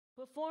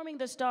Performing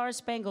the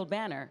Star-Spangled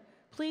Banner,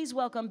 please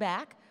welcome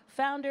back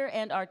founder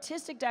and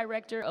artistic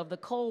director of the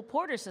Cole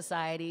Porter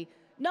Society,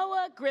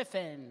 Noah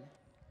Griffin.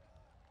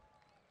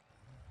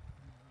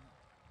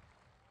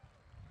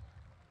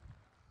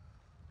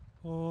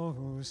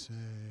 Oh,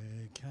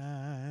 say,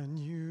 can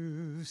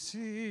you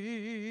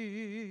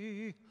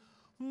see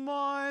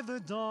by the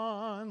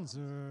dawn's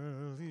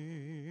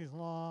early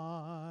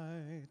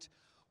light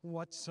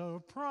what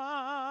so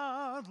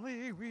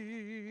proudly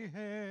we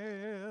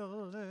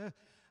hailed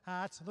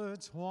at the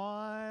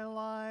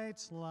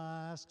twilight's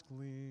last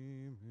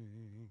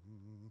gleaming,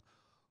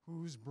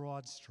 whose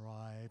broad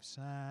stripes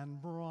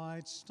and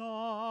bright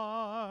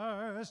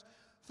stars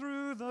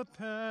through the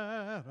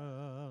perilous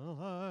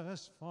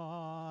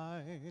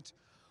fight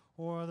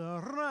o'er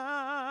the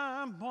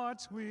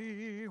ramparts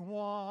we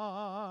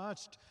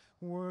watched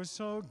were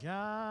so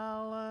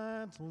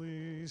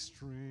gallantly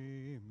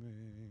streaming,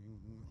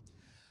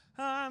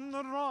 and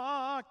the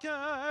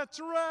rocket's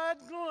red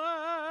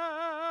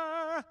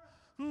glare,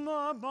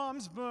 the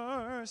bombs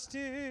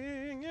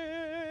bursting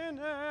in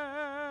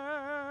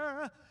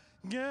air,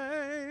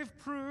 gave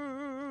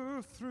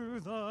proof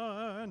through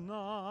the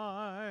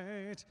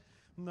night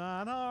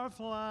that our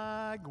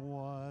flag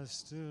was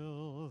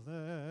still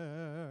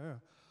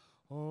there.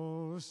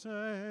 Oh,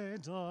 say,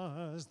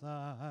 does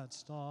that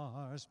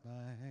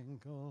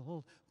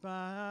star-spangled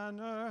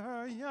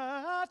banner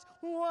yet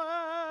wave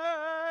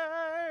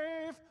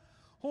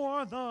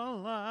o'er the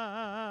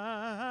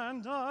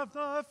land of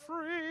the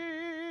free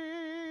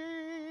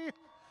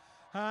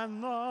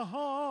and the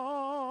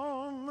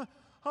home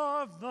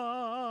of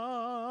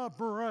the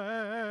brave?